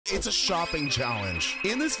it's a shopping challenge.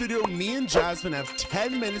 In this video, me and Jasmine have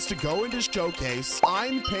 10 minutes to go into showcase.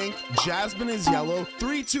 I'm pink, Jasmine is yellow.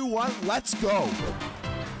 3, 2, 1, let's go.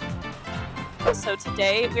 So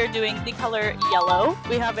today we are doing the color yellow.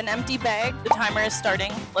 We have an empty bag. The timer is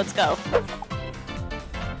starting. Let's go.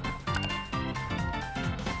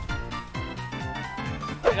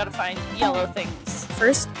 I gotta find yellow things.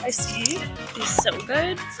 First, I see these So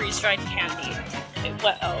Good freeze-dried candy. Okay,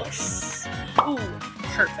 what else? Ooh,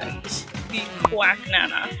 perfect. The Quack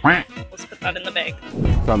Nana. Let's put that in the bag.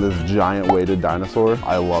 Found this giant weighted dinosaur.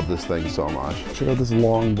 I love this thing so much. Check out this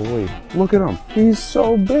long boy. Look at him. He's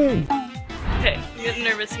so big. Okay, I'm getting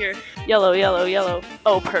nervous here. Yellow, yellow, yellow.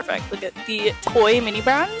 Oh, perfect. Look at the toy mini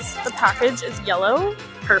brands. The package is yellow.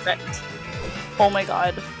 Perfect. Oh my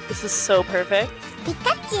god, this is so perfect.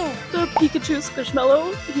 Pikachu! The Pikachu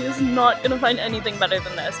Squishmallow. He is not gonna find anything better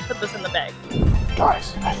than this. Put this in the bag.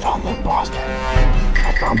 Guys, I found the imposter.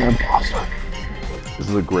 I found the imposter. This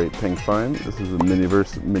is a great pink find. This is a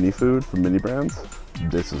Miniverse mini food from Mini Brands.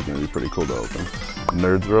 This is gonna be pretty cool to open.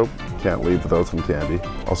 Nerds rope, can't leave without some candy.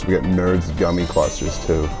 Also we got Nerds gummy clusters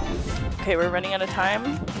too. Okay, we're running out of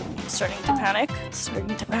time. Starting to panic.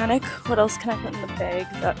 Starting to panic. What else can I put in the bag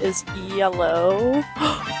that is yellow?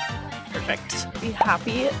 Perfect. Be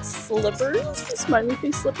happy slippers. The smiley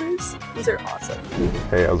face slippers. These are awesome.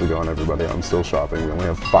 Hey, how's it going everybody? I'm still shopping. We only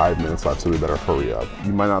have 5 minutes left, so we better hurry up.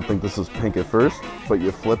 You might not think this is pink at first, but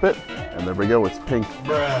you flip it, and there we go, it's pink.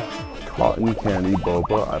 Cotton candy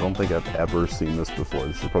boba. I don't think I've ever seen this before.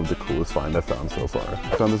 This is probably the coolest find I've found so far.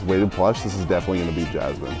 I found this weighted plush. This is definitely gonna be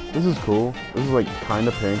Jasmine. This is cool. This is like kind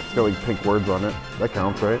of pink. It's got like pink words on it. That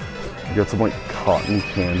counts, right? You got some like cotton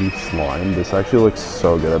candy slime. This actually looks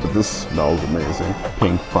so good, but this smells amazing.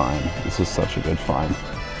 Pink find. This is such a good find.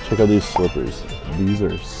 Check out these slippers. These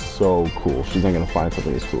are so cool. She's not gonna find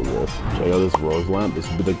something as cool as this. Check out this rose lamp. This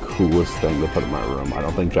would be the coolest thing to put in my room. I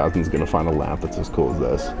don't think Jasmine's gonna find a lamp that's as cool as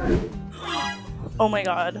this. Oh my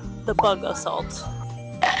god, the bug assault.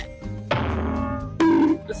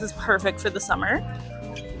 This is perfect for the summer.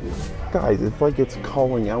 Guys, it's like it's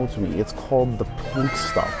calling out to me. It's called the pink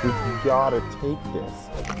stuff. We've gotta take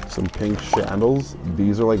this. Some pink chandles.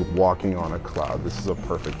 These are like walking on a cloud. This is a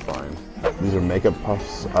perfect find. These are makeup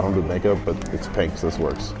puffs. I don't do makeup, but it's pink, so this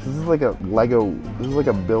works. This is like a Lego, this is like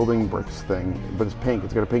a building bricks thing, but it's pink.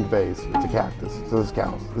 It's got a pink vase. It's a cactus, so this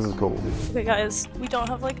counts. This is cool. Okay guys, we don't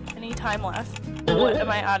have like any time left. What am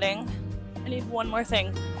I adding? I need one more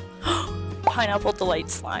thing. Pineapple Delight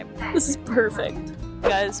slime. This is perfect.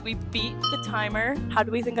 Guys, we beat the timer. How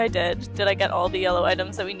do we think I did? Did I get all the yellow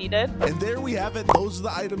items that we needed? And there we have it. Those are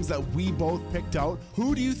the items that we both picked out.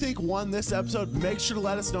 Who do you think won this episode? Make sure to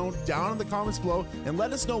let us know down in the comments below and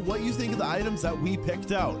let us know what you think of the items that we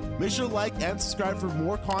picked out. Make sure to like and subscribe for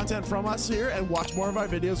more content from us here and watch more of our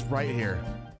videos right here.